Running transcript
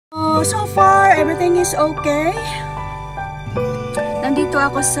so far, everything is okay. Nandito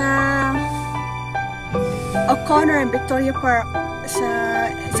ako sa O'Connor and Victoria Park sa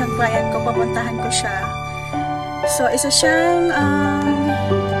isang client ko. Papuntahan ko siya. So, isa siyang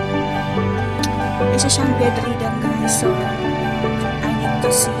bedridden, guys. So, I need to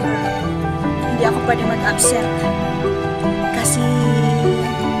see her. Hindi ako pwede mag-absent. Kasi,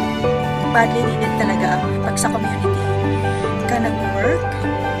 badly needed talaga ako. Pag sa community ka nag-work,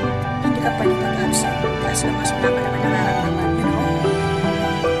 hindi ka pwede mag-absent. As long as wala ka naman nararamdaman, you know?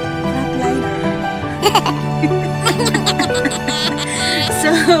 Flatliner. So,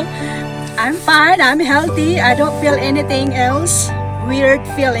 I'm fine. I'm healthy. I don't feel anything else. Weird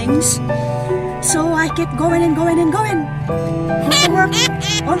feelings. So, I keep going and going and going. Go to work.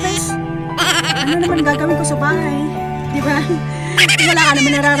 Always. Ano naman gagawin ko sa bahay? Diba? Wala ka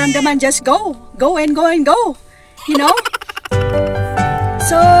naman nararamdaman. Just go. Go and go and go. You know?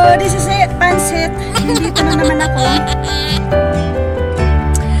 So, this is it. Pansit. Nandito na naman ako.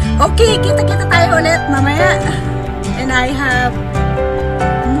 Okay, kita-kita tayo ulit mamaya. And I have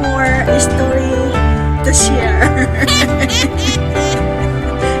more story to share.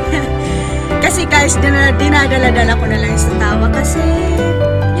 Kasi guys, dinadala-dala ko na lang sa tawa. Kasi,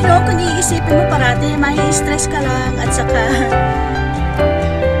 you know, kung iisipin mo parati, may stress ka lang. At saka,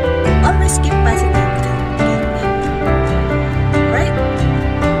 always keep positive. Right?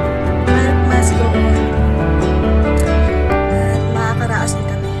 Life must go on. At makakaraos din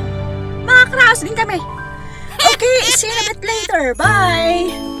kami. Makakaraos din kami. Okay, see you a bit later. Bye!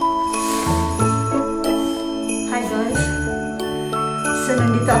 Hi guys. So,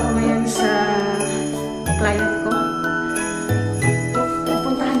 nandito ako ngayon sa client ko.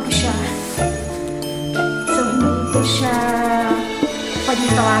 Pupuntahan ko siya. So, hindi ko siya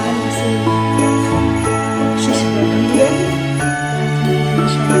pagtawagan kasi she's bedridden. Hindi ko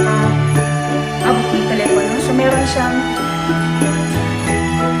siya makaabot ng telepono. So, meron siyang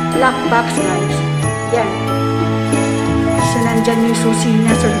lockbox, guys. Yan. So, nandyan yung susi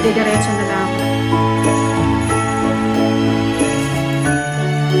niya. So, didiretso na lang.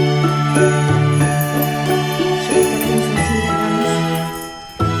 So, ito na yung susi niya, guys.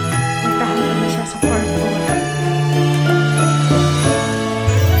 Puntahan ko na siya sa kwarto.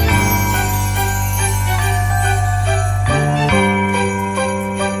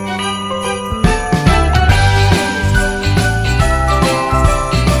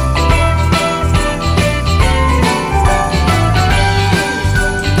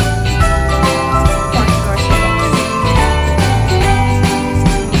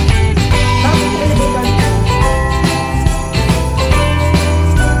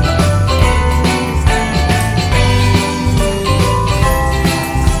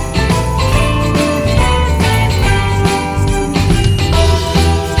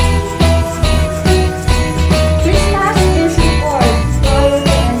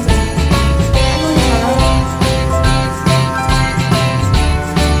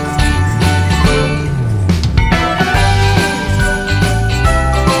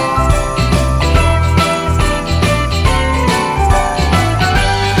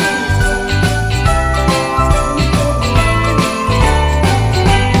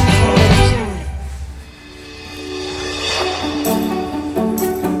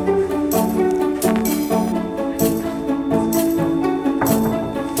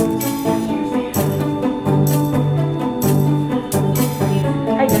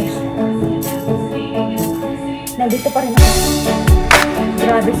 Nandito pa rin ako.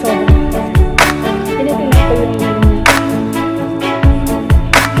 Grabe, sorry. Tinitingnan ko yung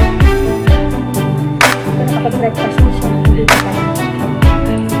nakapag-breakfast na siya. Nandito pa rin.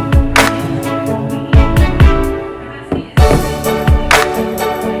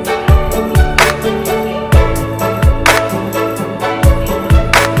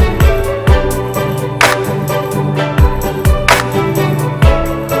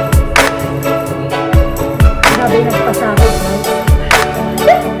 Nagpasakot,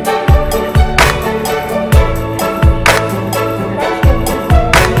 right?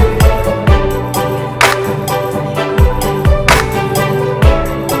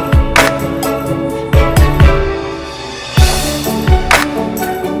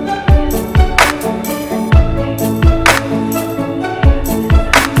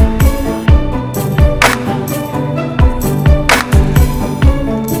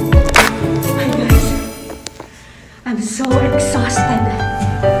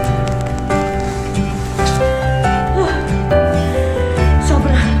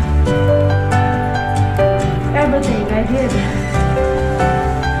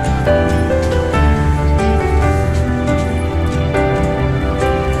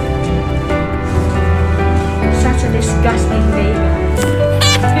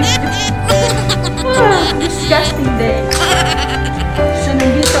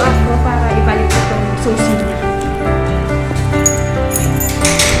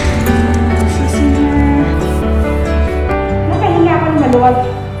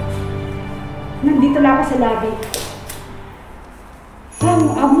 sa lobby. Ang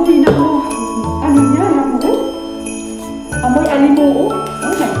amoy na ko. Ano niya? Amoy? Amoy alimuo.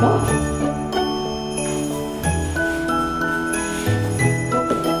 Oh my God.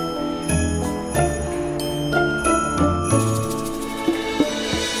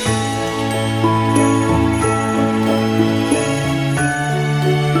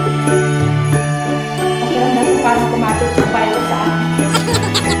 Parang kumatot yung file sa akin.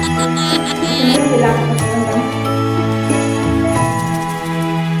 Hindi kailangan ko sa lang.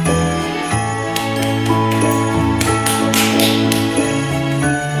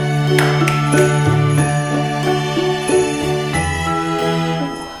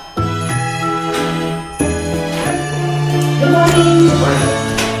 Good morning!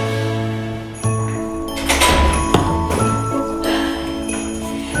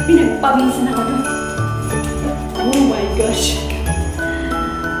 Pinagpawisan ako doon. Oh my gosh.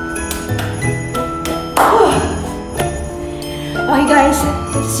 Oh. Okay guys,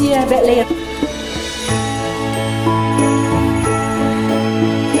 see you a bit later.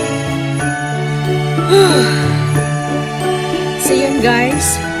 So yun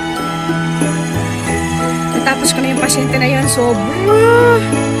guys. Natapos ko na yung pasyente na yun. Sobra.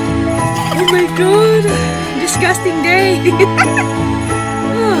 Oh my God. Disgusting day.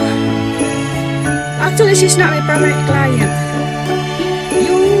 Actually, she's not my permanent client.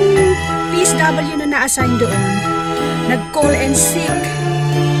 Yung PSW na na-assign doon, nag-call and sick.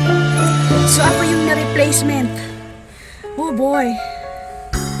 So, ako yung na-replacement. Oh boy.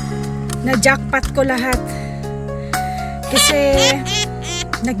 Na-jackpot ko lahat. Kasi,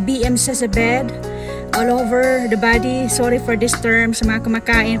 nag-BM sa bed, all over the body. Sorry for this term sa mga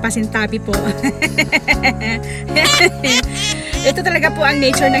kumakain, pasintabi po. Ito talaga po ang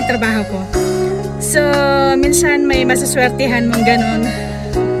nature ng trabaho ko. So, minsan may masaswertihan mong ganun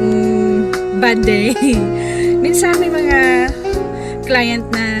bad day. Minsan may mga client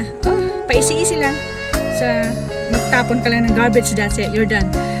na paisi-isi lang sa magtapon ka lang ng garbage, that's it, you're done.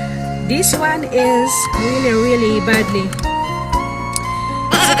 This one is really badly.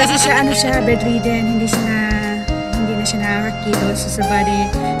 So, kasi siya bedridden, hindi na siya nakakakilos sa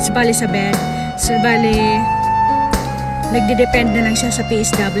bali sa bed. So, bali nagde-depend na lang siya sa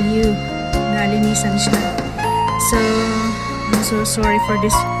PSW. Nalinisan siya. So, I'm so sorry for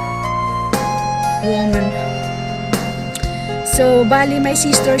this woman. So, bali may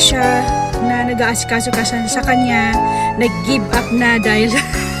sister siya na nag-aasikaso sa kanya, nag-give up na dahil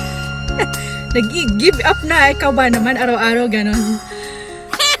nag-give up na, ikaw ba naman araw-araw ganon.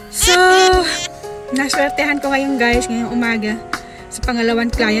 So, naswertehan ko ngayon guys, ngayong umaga. Sa pangalawang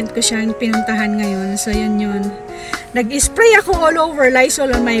client ko siyang pinuntahan ngayon. So, yun. Nag-spray ako all over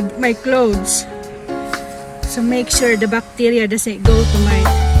Lysol on my clothes. So make sure the bacteria doesn't go to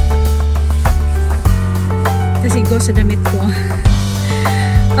sa damit ko.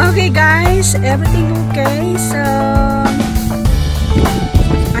 Okay guys, everything okay. So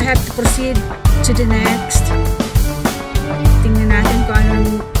I have to proceed to the next. Tingnan natin kung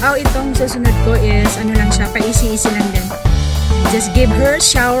anong itong susunod ko is ano lang siya, paisi-isi lang din. Just give her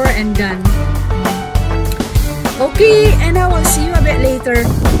shower and done. Okay, and I will see you a bit later.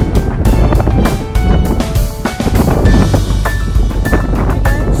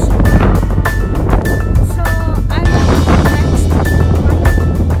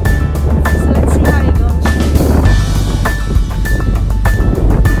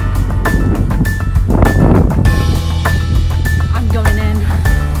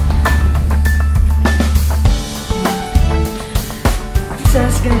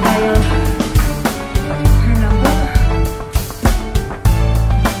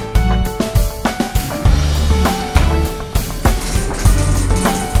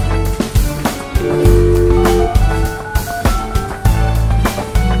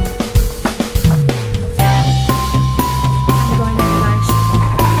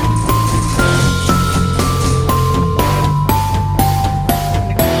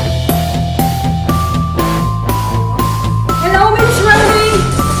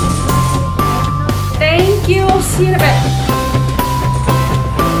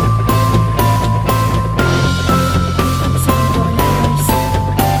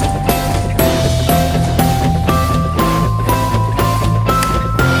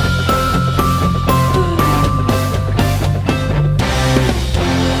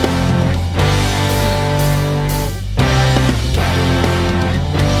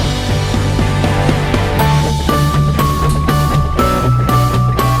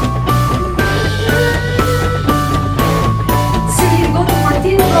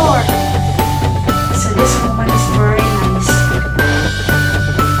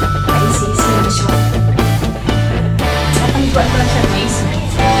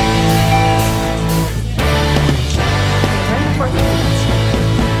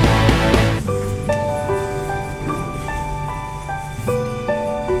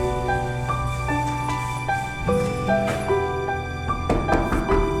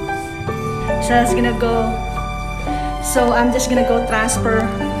 So I was gonna go. So I'm just gonna go transfer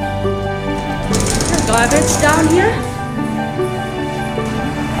the garbage down here.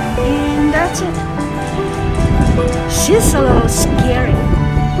 And that's it. She's a little scary.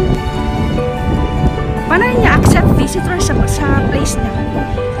 Paano niya accept visitors sa place niya?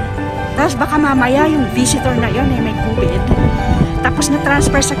 Tapos baka mamaya yung visitor na yun may COVID. Tapos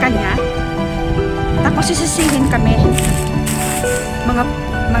na-transfer sa kanya. Tapos isisihin kami. Mga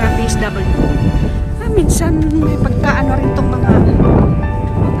PSW. Minsan may pagkaano rin tong mga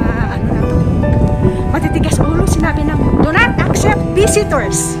ano na to. Matitigas ulo, sinabi ng do not accept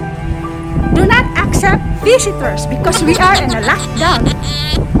visitors. Do not accept visitors because we are in a lockdown.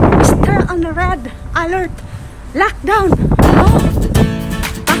 We're on the red alert. Lockdown. Oh,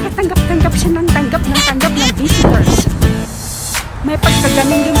 bakit tanggap siya ng tanggap ng visitors? May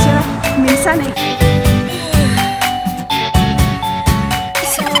pagkagaling din siya minsan eh.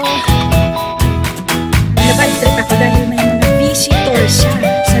 So, nabad trip ako dahil may mga visitors siya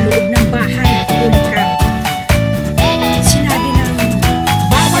sa loob ng bahay. Holy crap. Sinabi ng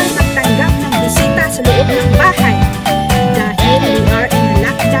bawal magtanggap ng bisita sa loob ng bahay dahil we are in a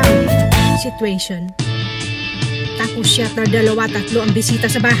lockdown situation. Tapos siya dalawa, tatlo ang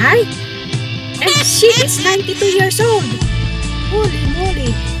bisita sa bahay. And she is 92 years old. Holy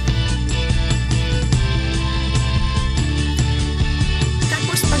moly.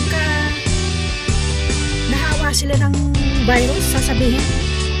 Tapos pagka nahawa sila ng virus, sasabihin,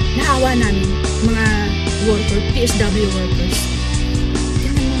 nahawa namin mga workers, PSW workers.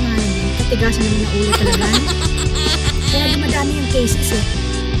 Tingnan mo nga naman, katigasan naman ang ulo talaga. Kaya dumadami yung cases eh.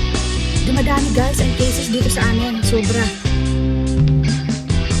 Dumadami guys ang cases dito sa amin. Sobra.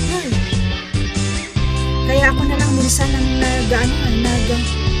 Kaya ako na lang minsan na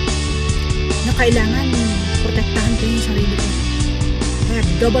kailangan protektahan ko yung sarili ko. I have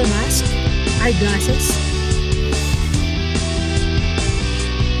double mask, eyeglasses.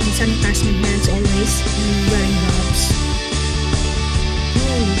 And sanitize my hands always and wearing gloves.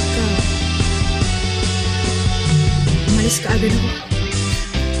 Holy cow. Umalis ka agad ako.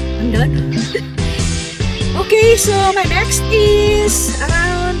 I'm done. Okay, so my next is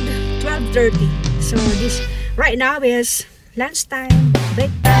around 12:30. So this right now is lunchtime,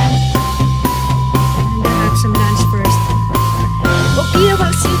 break time, and I have some lunch first. Okay,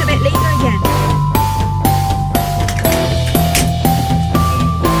 we'll see you a bit later again.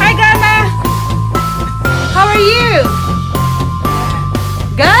 Hi, Grandma. How are you?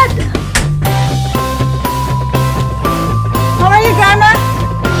 Good. How are you, Grandma?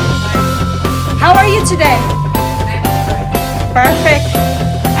 How are you today? Perfect.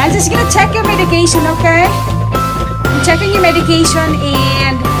 I'm just gonna check your medication, okay? I'm checking your medication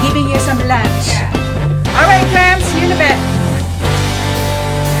and giving you some lunch. Alright, Cramps, see you in a bit.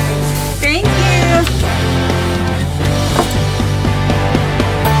 Thank you.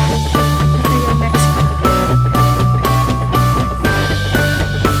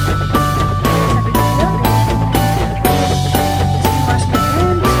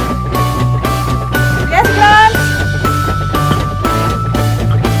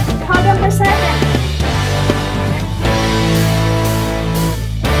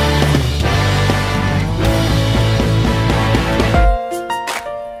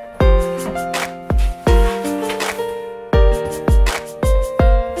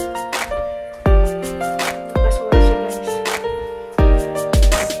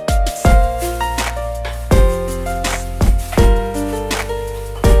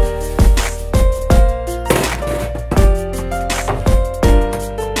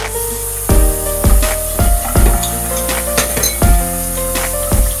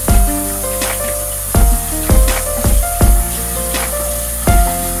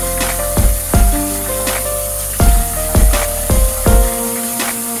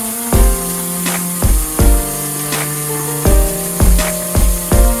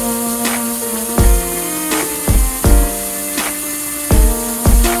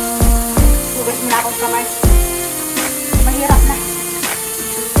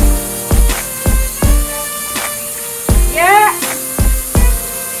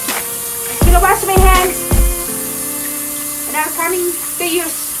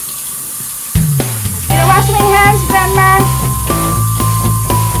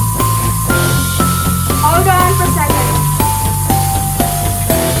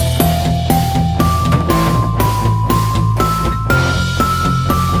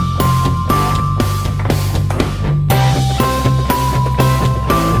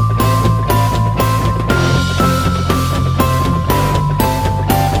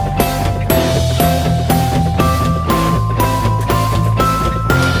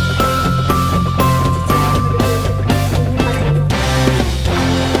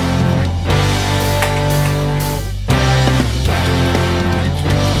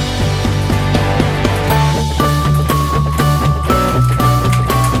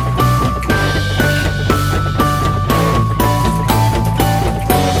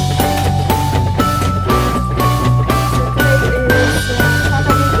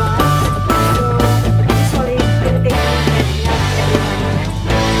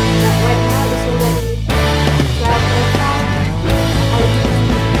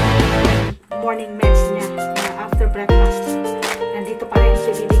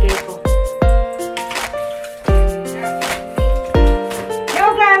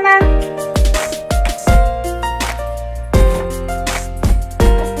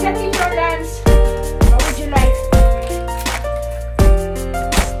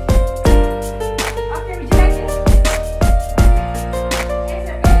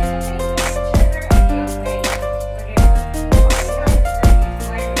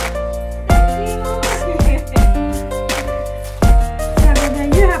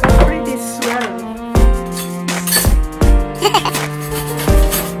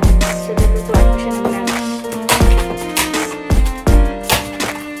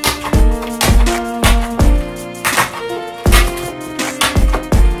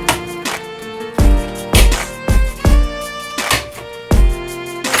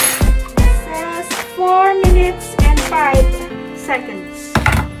 clothes.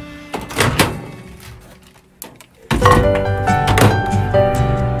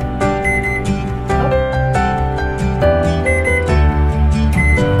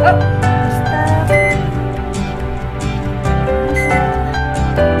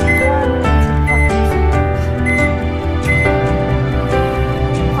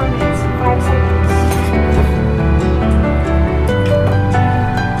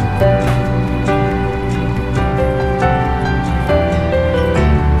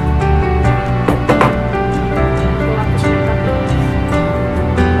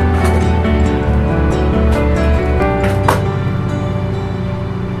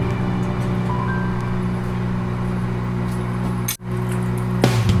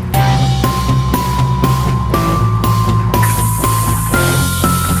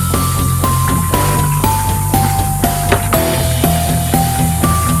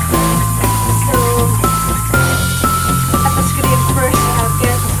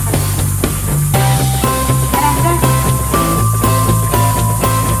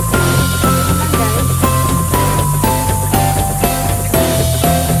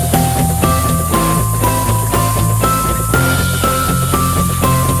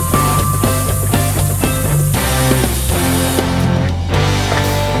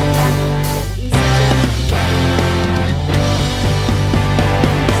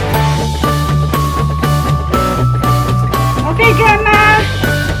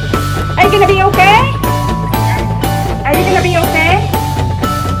 Gonna be okay? Are you gonna be okay?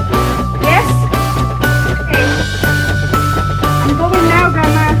 Yes? Okay. I'm going now,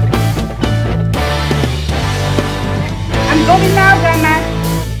 Grandma. I'm going now, Grandma.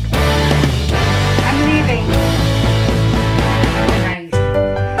 I'm leaving. Nice.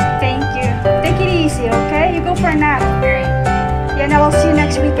 Thank you. Take it easy, okay? You go for a nap. Okay. Yeah, and I will see you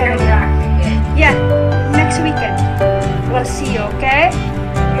next weekend. Yeah, next weekend. We'll see you, okay?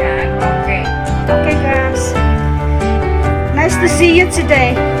 Yeah, okay. Okay, Grams. Nice to see you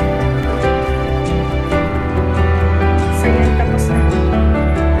today. So, yan, tapos na.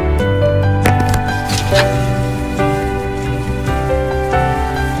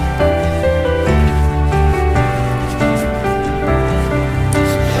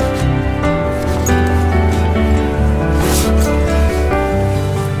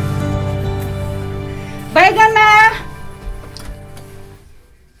 Bye, Grandma!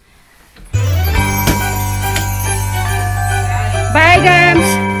 Bye, Gams!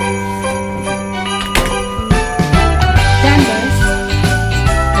 Yan, guys.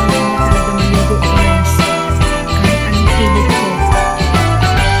 Ano na talaga maligo, guys. Kahit ang kilit ko.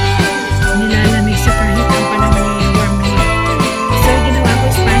 Nilalamig sa kahit ang panahon ni warm naman. So, ginawa ko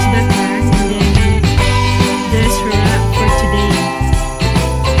sponge that one. And then, there's her wrap for today.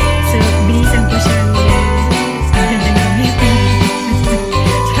 So, bilisan ko siya ng ang ganda ng meeting.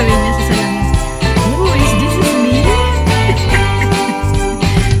 Sabi niya sa salamin, oh, is this me?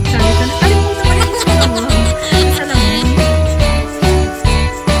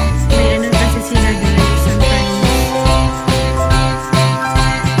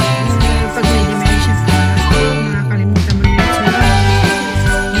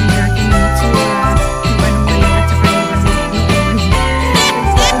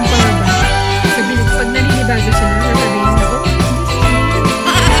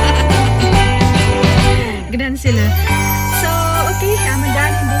 Sila.